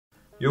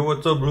Yo,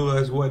 what's up, blue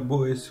eyes white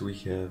boys? We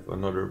have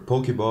another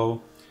Pokeball,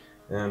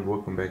 and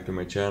welcome back to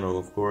my channel,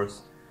 of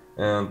course.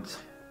 And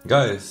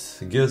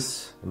guys,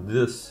 guess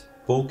this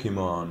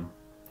Pokemon.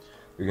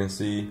 You can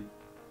see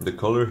the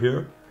color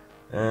here,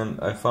 and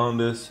I found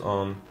this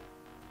on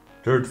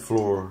 3rd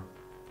floor,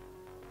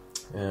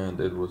 and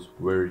it was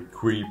very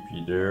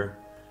creepy there.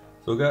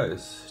 So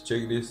guys,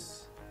 check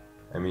this.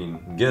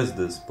 Guess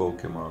this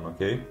Pokemon,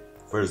 okay?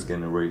 First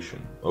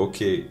generation.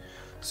 Okay,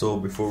 so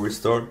before we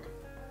start,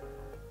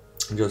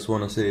 just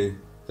want to say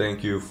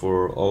thank you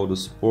for all the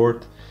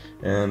support.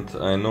 And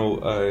I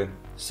know I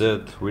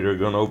said we were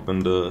gonna open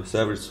the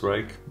Savage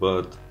Strike,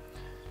 but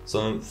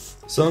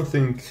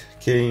something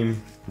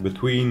came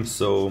between,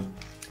 so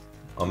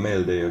a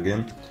Mailday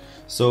again.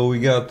 So we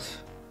got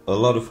a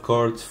lot of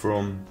cards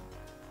from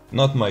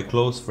not my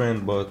close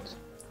friend, but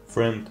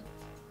friend,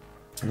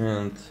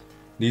 and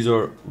these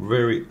are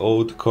very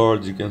old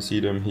cards. You can see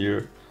them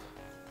here.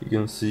 You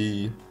can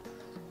see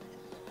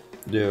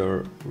they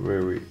are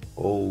very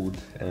old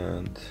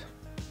and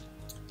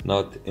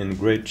not in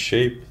great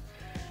shape,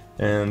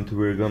 and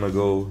we're gonna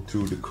go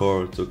through the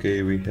cards.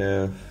 Okay,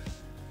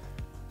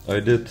 I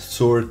did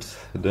sort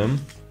them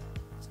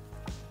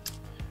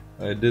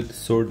like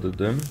this,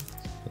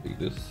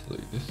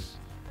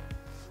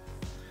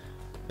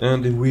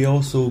 and we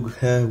also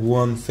have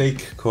one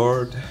fake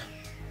card,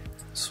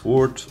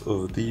 Sword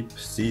of Deep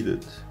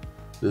Seated.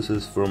 This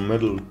is from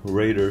Metal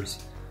Raiders,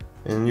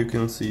 and you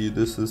can see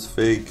this is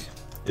fake.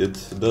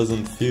 It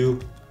doesn't feel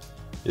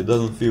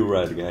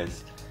right,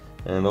 guys.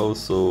 And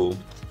also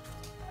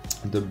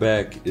the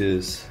back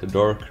is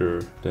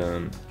darker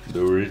than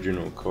the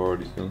original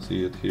card. You can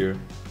see it here.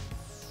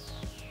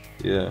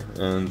 Yeah,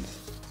 and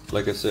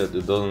like I said,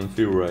 it doesn't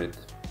feel right.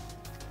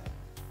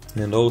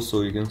 And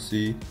also you can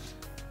see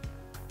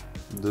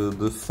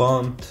the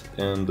font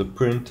and the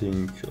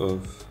printing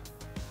of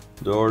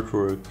the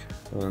artwork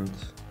and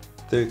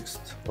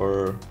text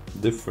are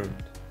different.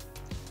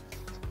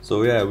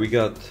 So yeah, we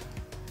got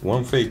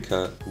one fake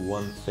card,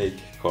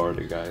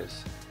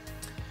 guys.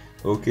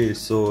 Okay,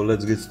 so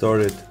let's get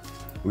started.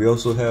 We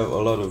also have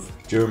a lot of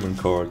German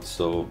cards,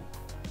 so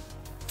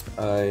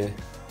I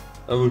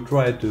will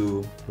try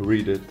to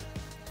read it.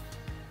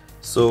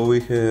 So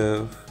we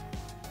have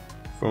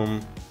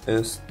from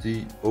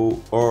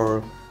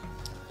STOR,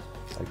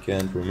 I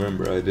can't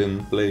remember, I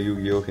didn't play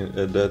Yu-Gi-Oh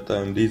at that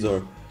time. These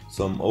are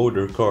some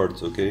older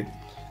cards, okay?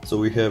 So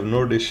we have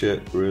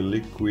Nordische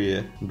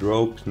Reliquie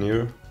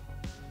Draupnir.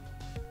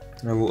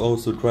 I will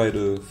also try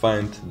to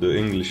find the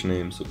English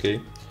names, okay?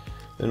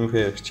 Then we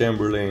have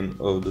Chamberlain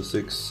of the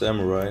Six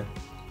Samurai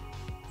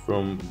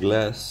from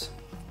Glass.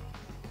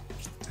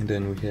 And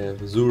then we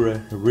have Zure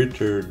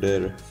Ritter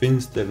der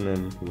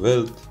Finsternen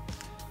Welt,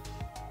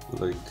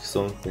 like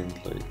something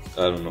like,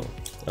 I don't know,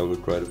 I will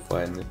try to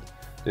find it.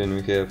 Then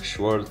we have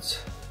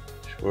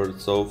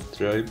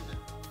Schwarzauftrieb.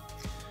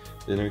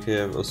 Then we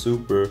have a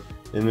super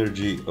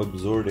energy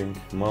absorbing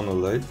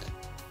monolith.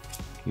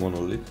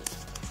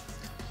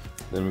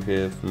 Then we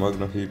have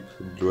Magnaheap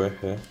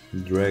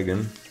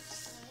Dragon.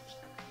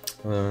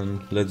 And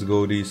let's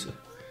go these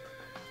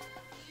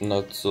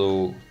not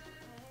so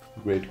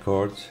great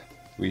cards.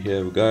 We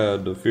have Gaia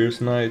the Fierce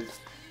Knight,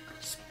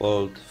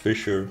 Spalt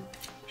Fisher,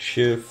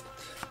 Shift,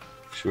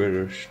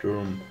 Schwerer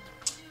Sturm,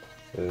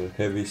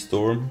 Heavy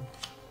Storm,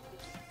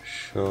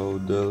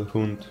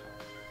 Schaudelhund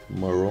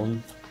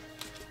Maron,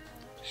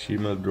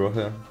 Shima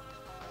Droha.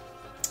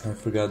 I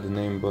forgot the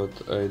name, but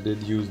I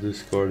did use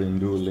this card in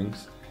Duel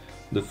Links.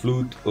 The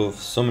Flute of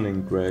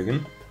Summoning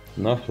Dragon,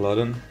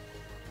 Nachladen,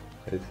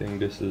 I think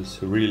this is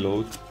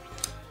Reload,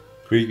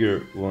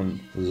 Krieger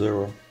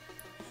 1-0,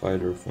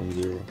 Fighter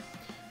 1-0,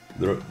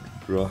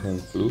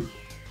 Drachenfluch,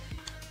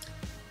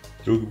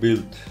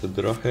 Trugbild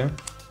Drache,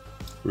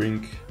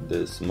 Ring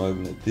des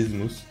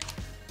Magnetismus,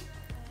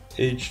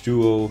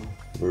 H2O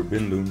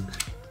Verbindung,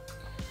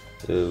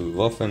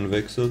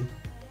 Waffenwechsel,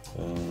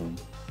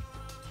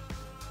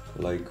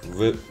 like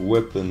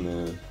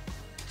weapon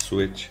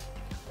switch,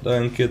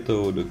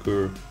 Danketto, the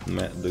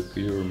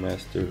Cure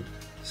Master,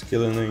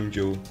 Skeleton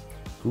Angel,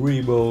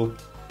 Grebo,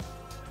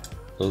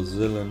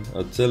 Azelen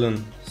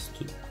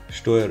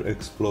Steuer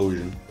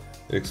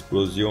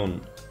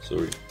Explosion,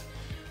 sorry,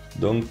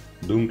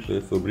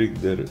 Dunkle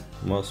Fabrik der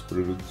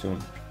Massproduktion,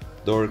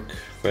 Dark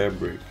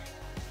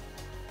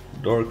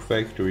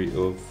Factory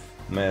of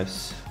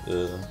Mass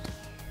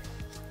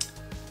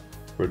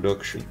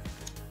Production,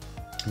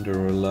 The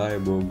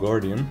Reliable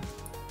Guardian,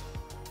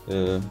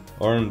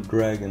 Armed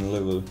Dragon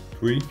level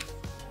 3,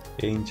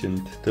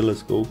 Ancient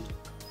Telescope,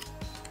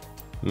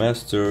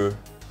 Master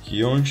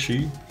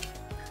Kyonshi,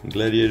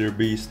 Gladiator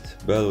Beast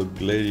Battle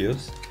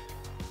Gladius,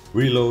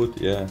 Reload,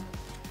 yeah.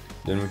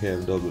 Then we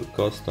have Double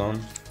Custom,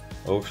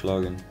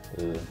 Aufschlagen,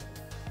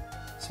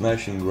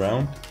 Smashing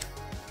Ground,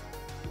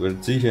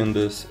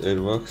 Verziehendes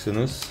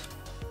Erwachsenes,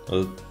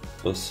 a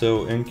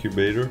Cell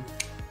Incubator,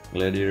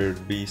 Gladiator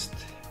Beast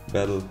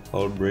Battle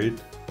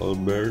Halberd,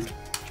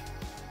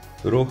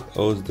 Roch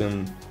aus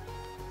den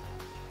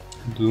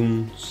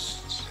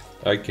Dunst,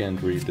 I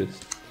can't read this.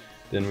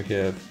 Then we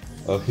have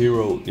a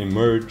hero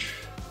emerge.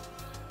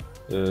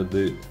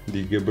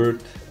 Die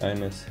Geburt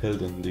eines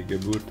Helden, die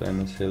Geburt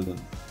eines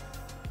Helden.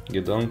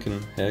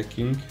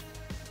 Gedankenhacking,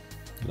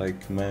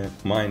 like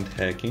mind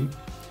hacking.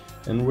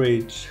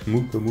 Enrage,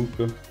 Muka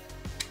Muka.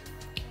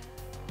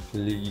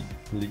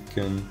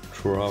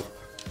 Lycanthrope,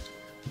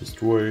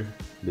 Destroyer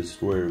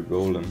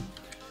Golem.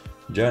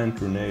 Giant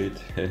Grenade,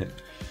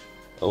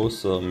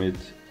 außer mit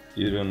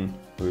ihren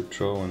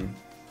Vertrauen.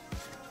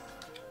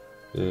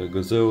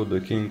 Gazelle,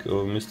 the King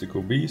of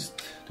Mystical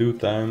Beast, 2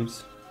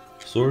 times.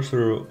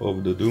 Sorcerer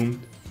of the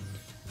Doom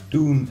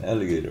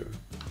Alligator.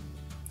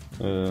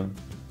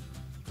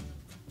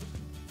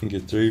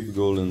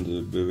 Getriebegolem,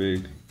 de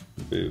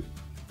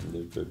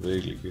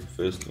bewegliche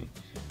Festung.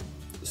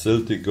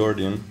 Celtic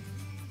Guardian.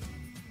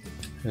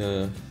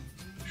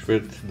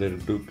 Schwert der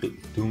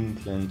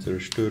dunklen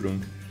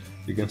Zerstörung.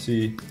 You can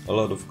see a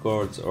lot of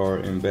cards are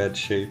in bad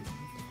shape.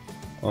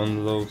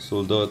 Unlow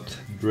Soldat,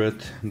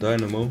 Dread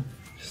Dynamo,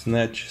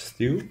 Snatch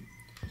Steel,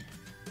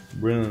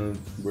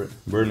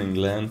 Burning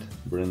Land,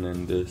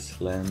 Burning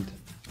this land,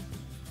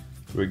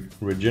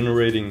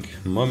 Regenerating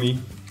Mummy,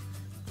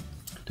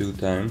 2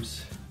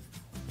 times,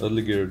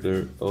 Adliger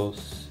der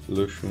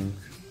Auslöschung,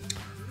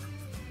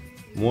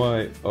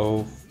 Moi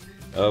auf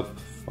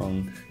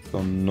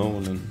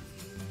Abfangkanonen.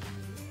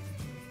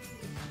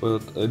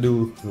 But I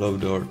do love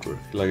the artwork.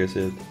 Like I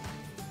said,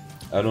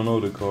 I don't know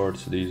the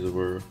cards, these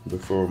were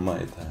before my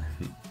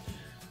time.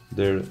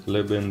 Der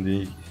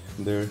lebendig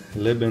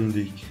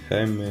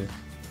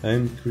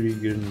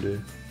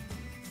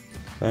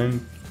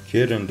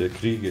heimkehrende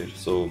Krieger,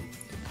 so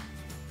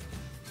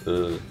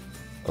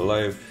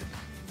alive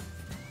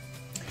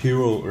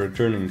hero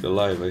returning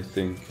alive, I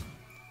think,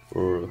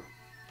 or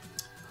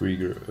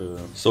Krieger,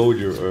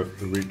 soldier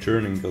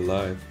returning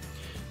alive.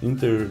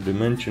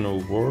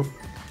 Interdimensional warp.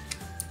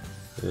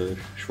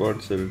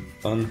 Schwarzer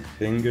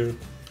Anhänger,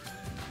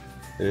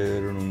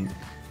 Ehrung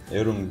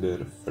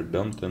der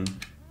Verdammten,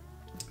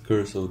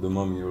 Curse of the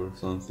Mummy or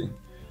something,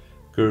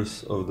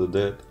 Curse of the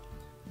Dead,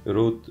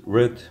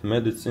 Red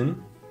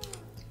Medicine,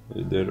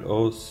 der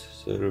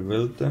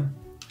Auserwählte,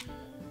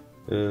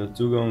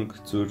 Zugang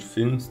zur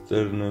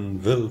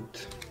finsternen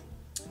Welt,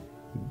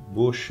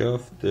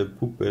 Botschaft der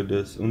Puppe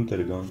des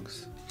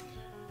Untergangs,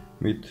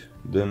 mit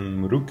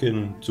dem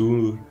Rücken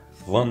zur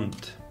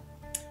Wand.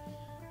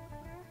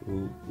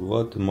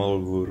 What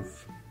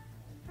Maulwurf.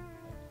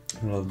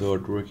 I love the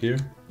artwork here.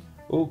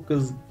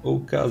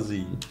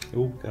 Okazi.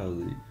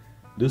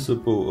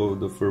 Disciple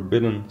of the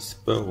Forbidden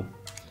Spell.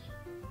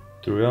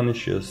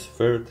 Tyrannisches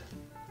Pferd.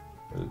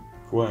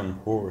 Trojan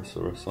Horse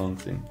or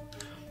something.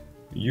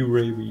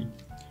 Urabi.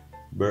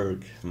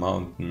 Berg.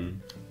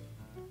 Mountain.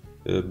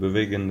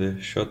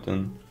 Bewegende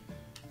Schatten.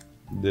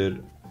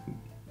 The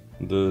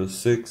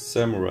Sixth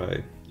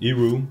Samurai.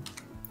 Iru.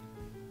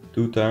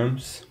 2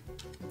 times.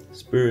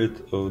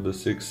 Spirit of the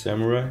Sixth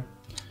Samurai,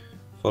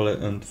 Falle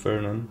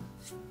entfernen,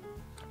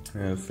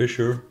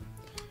 Fisher,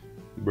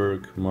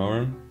 Berg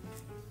Mauern,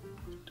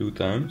 2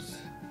 times,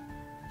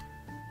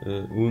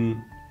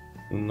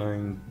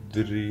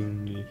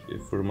 uneindringliche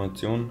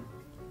Formation,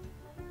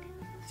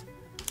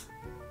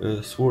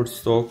 Sword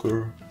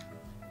Stalker,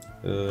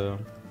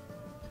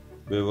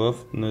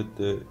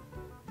 bewaffnete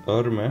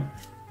Arme,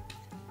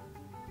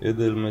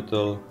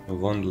 Edelmetall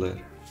Wandler.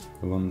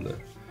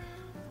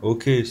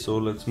 Okay, so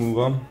let's move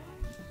on.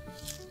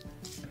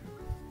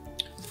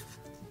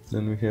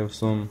 Then we have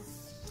some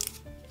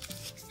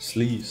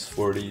sleeves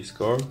for these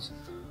cards.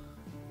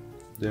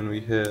 Then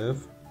we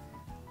have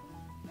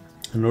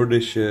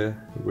Nordische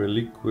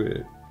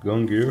Reliquie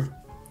Gungear.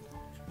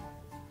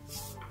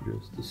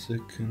 Just a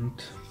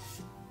second.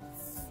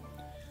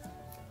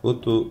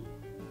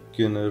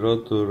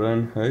 Fotogenerator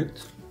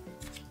Reinheit.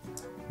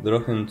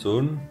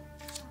 Drachenzorn.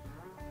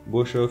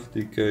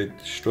 Boshaftigkeit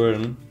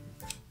steuern.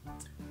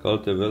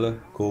 Kalte Welle,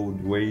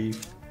 Cold Wave.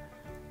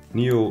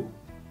 Neo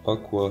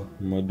Aqua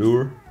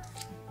Madur.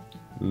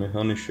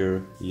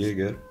 Mechanischer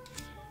Jäger,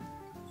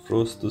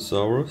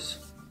 Frostosaurus,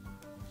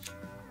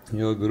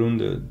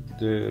 Jagdgründe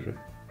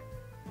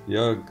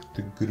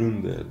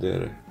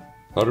der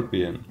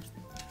Harpien,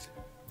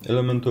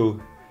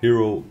 Elemental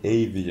Hero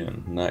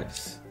Avian,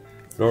 nice,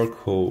 Dark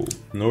Hole,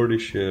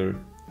 Nordischer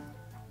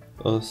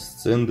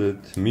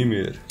Ascended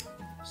Mimir,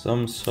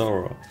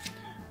 Samsara,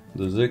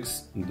 the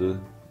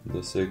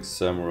Sixth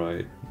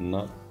Samurai,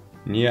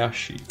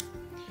 Nyashi,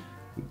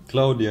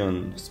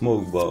 Claudian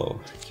Smokeball,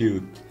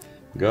 cute,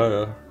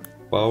 Gaia,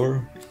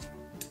 Power,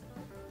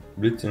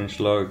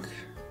 Blitzenschlag,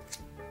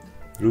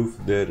 Ruf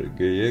der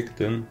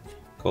Gejagten,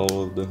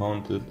 Call of the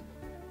Haunted,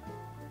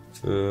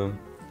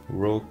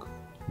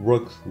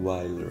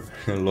 Rockweiler,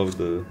 I love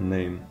the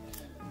name,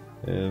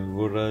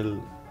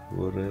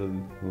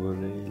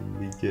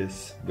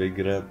 Voreliges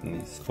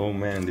Begräbnis, oh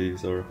man,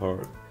 these are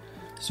hard,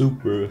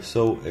 Super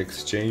Soul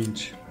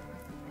Exchange,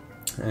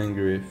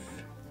 Angriff,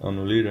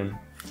 Annullieren,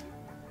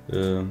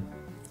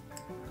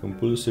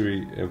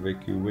 Compulsory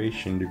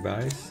Evacuation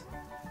Device,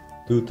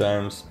 2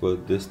 times,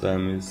 but this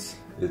time it's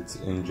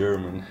in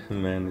German.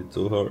 Man, it's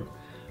so hard.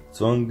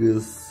 Zwang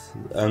is,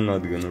 I'm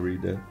not gonna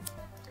read that.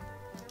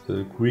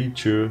 the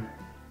creature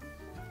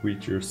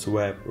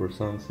swap or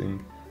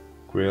something.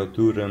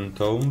 Kreaturen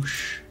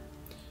Tausch.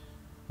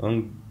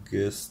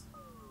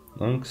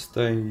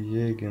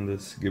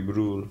 Angsteinjagendes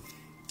Gebrüll.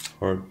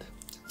 Heart.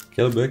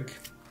 Kelbeck.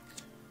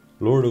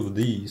 Lord of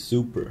the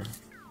Super.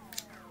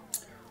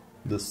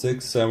 The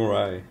Sixth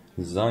Samurai.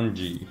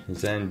 Zanji.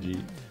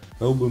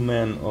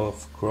 Nobleman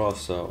of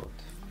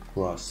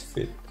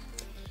CrossFit.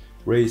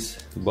 Race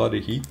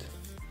Body Heat.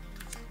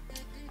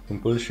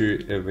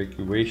 Compulsory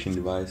evacuation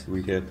device,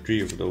 we have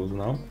 3 of those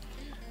now.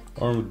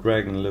 Armored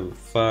Dragon level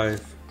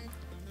 5.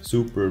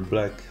 Super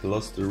Black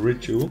Luster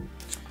Ritual.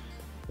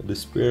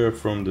 Despair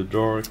from the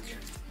Dark.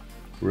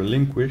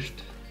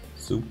 Relinquished.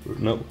 Super,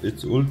 no,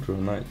 it's Ultra,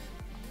 nice.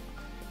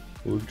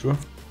 Ultra.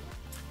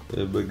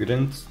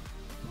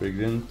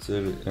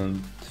 Begrenzer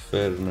and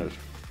Ferner.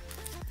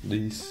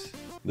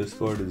 This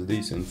card is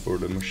decent for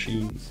the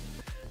machines.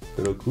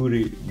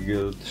 Karakuri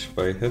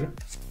Geldspeicher.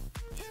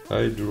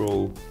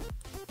 Hydro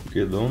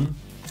Gedon.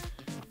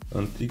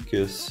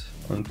 Antikes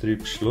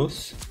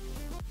Antriebsschloss.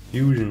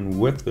 Fusion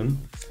Weapon.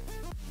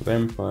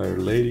 Vampire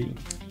Lady.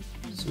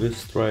 Swift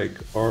Strike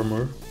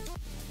Armor.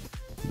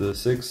 The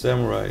Sixth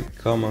Samurai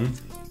Common.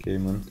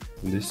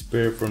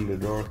 Despair from the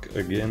Dark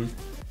again.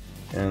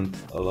 And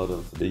a lot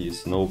of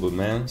these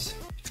noblemans.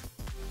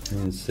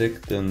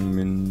 Insect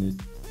and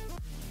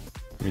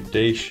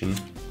Mutation.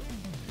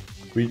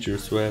 Creature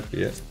Swap,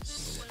 yes.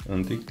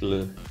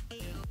 Antike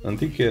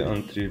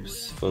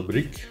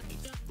Antriebsfabrik.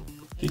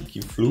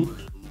 Tiki Fluch.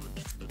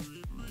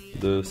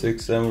 The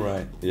Sixth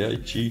Samurai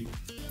Yaichi.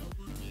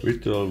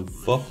 Ritual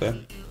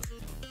Waffe.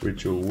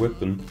 Ritual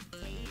Weapon.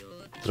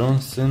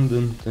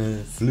 Transcendent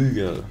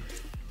Flügel.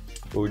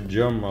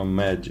 Ojama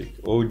Magic.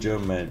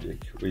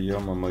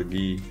 Ojama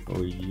Magie.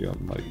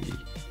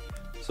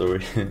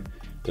 Sorry.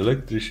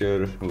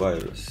 Elektrischer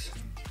Virus.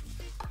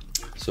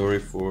 Sorry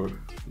for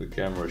the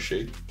camera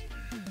shake.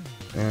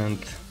 And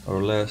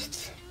our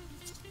last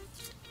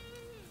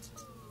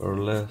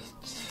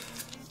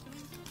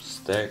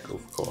stack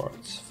of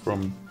cards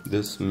from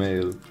this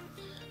mail.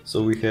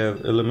 So we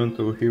have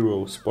Elemental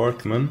Hero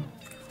Sparkman,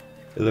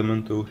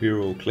 Elemental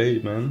Hero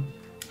Clayman,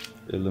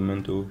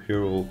 Elemental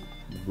Hero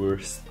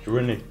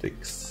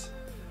Burstrinitrix,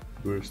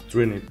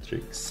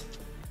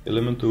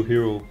 Elemental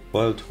Hero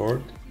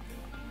Wildheart,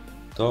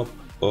 Top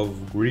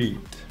of Greed,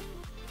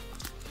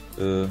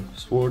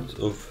 Sword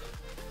of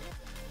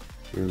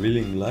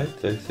Revealing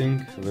Light, I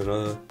think,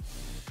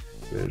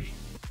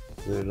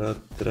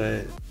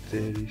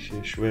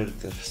 Verratrerische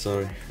Schwerter,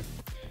 sorry.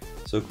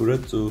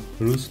 Sakuretsu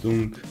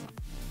Rüstung,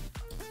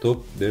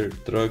 Top der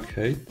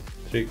Trägheit,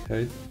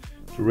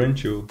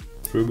 Torrential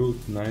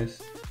Tribute,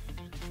 nice.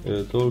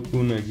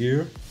 Tolkuna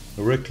Gear,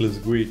 Reckless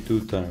Greed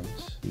 2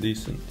 times,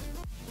 decent.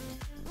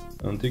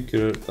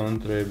 Antiker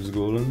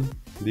Antreibsgolem,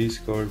 these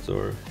cards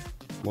are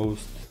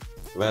most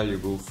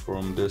valuable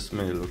from this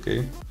mail,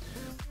 okay?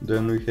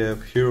 Then we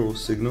have Hero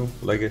Signal,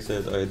 like I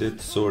said, I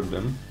did sort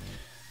them.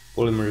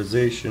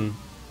 Polymerization,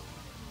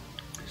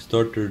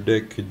 Starter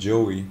Deck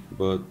Joey,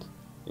 but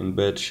in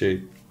bad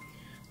shape.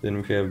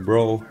 Then we have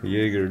Brawl,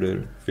 Jäger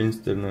der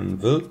Finsternen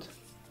Welt,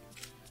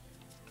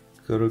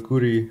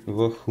 Karakuri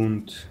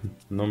Wachhund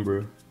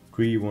number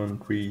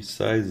 313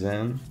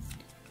 Saizan,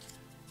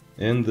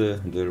 and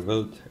der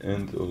Welt,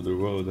 End of the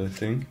World, I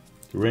think.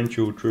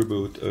 Torrential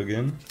Tribute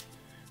again.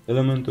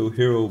 Elemental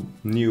Hero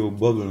Neo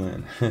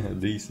Bubbleman,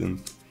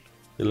 decent.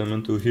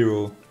 Elemental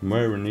Hero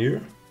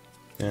Maroneer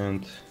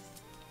and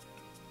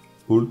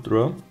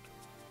Ultra.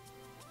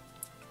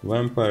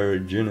 Vampire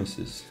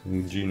Genesis.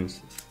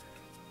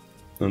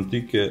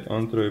 Antike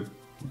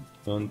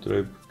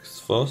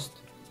Antreibsfast,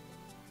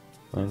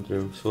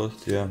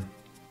 yeah.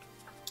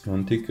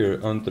 Antike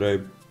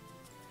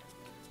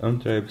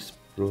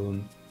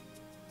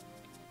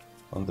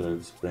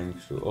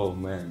Antreibsprengstoff. Oh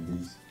man,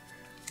 these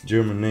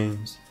German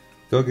names.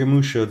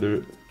 Kagemusha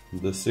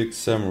the Sixth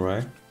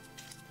Samurai.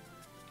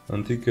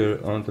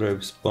 Antike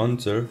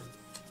Antreibspanzer.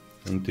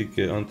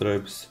 Antike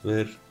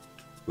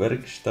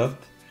Antreibswerkstatt.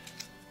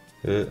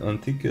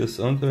 Antikes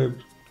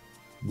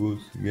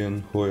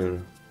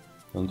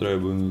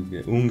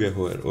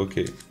Antreibungeheuer,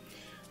 okay.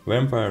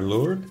 Vampire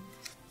Lord,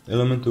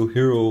 Elemental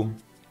Hero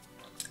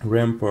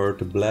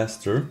Rampart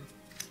Blaster,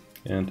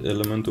 and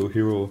Elemental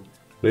Hero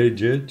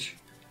Bejej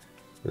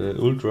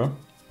Ultra,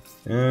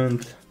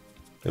 and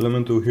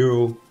Elemental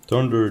Hero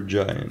Thunder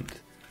Giant.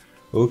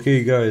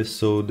 Okay guys,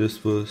 so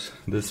this was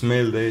this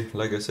mail day.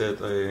 Like I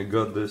said, I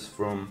got this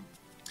from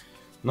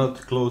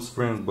not close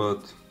friend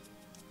but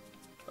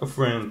a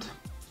friend,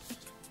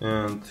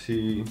 and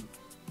he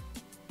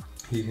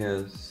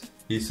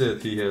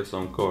said he has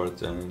some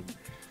cards and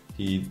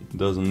he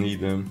doesn't need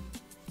them,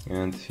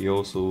 and he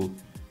also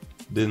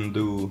didn't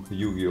do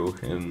Yu-Gi-Oh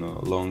in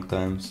a long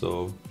time,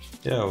 so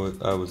yeah,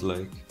 I was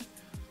like,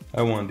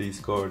 I want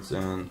these cards,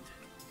 and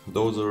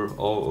those are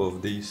all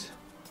of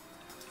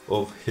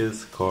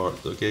his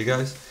cards. Okay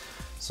guys,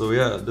 so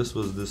yeah, this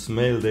was this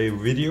mail day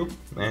video,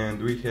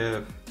 and we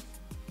have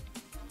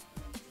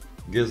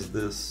guess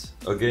this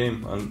a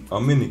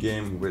mini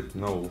game with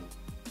no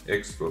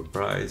extra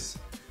prize.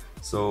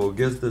 So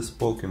guess this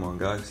Pokemon,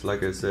 guys.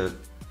 Like I said,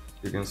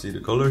 you can see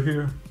the color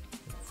here.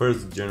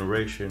 First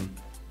generation.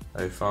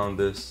 I found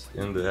this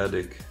in the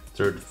attic,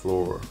 3rd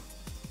floor.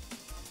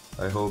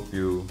 I hope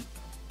you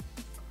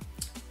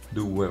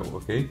do well,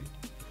 okay?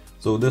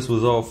 So this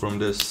was all from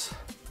this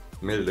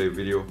Mailday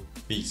video.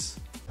 Peace.